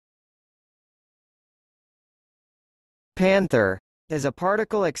PAnTHer is a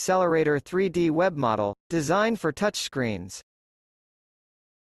particle accelerator 3D web model, designed for touchscreens.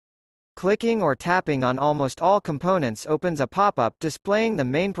 Clicking or tapping on almost all components opens a pop-up displaying the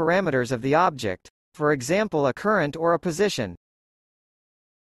main parameters of the object, for example a current or a position.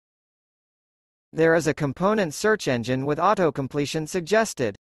 There is a component search engine with autocompletion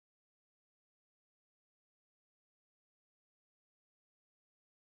suggested.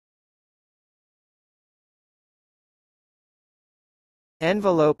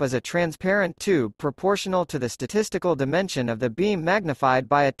 Envelope is a transparent tube proportional to the statistical dimension of the beam magnified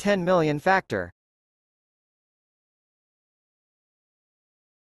by a 10 million factor.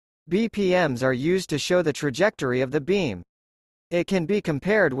 BPMs are used to show the trajectory of the beam. It can be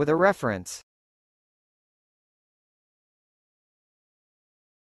compared with a reference.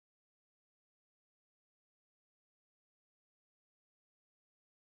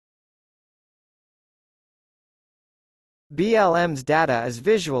 BLM's data is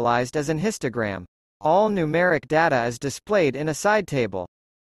visualized as an histogram. All numeric data is displayed in a side table.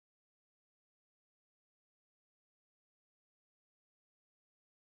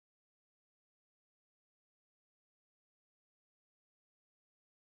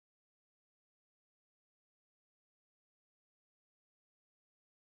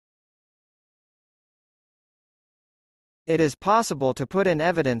 It is possible to put in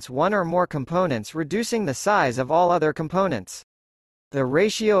evidence one or more components reducing the size of all other components. The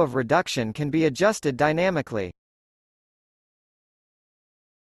ratio of reduction can be adjusted dynamically.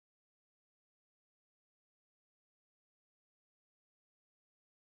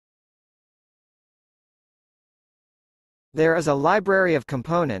 There is a library of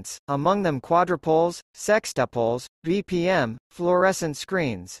components, among them quadrupoles, sextupoles, BPM, fluorescent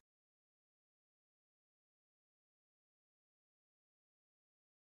screens.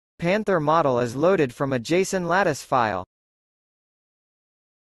 PAnTHer model is loaded from a JSON lattice file.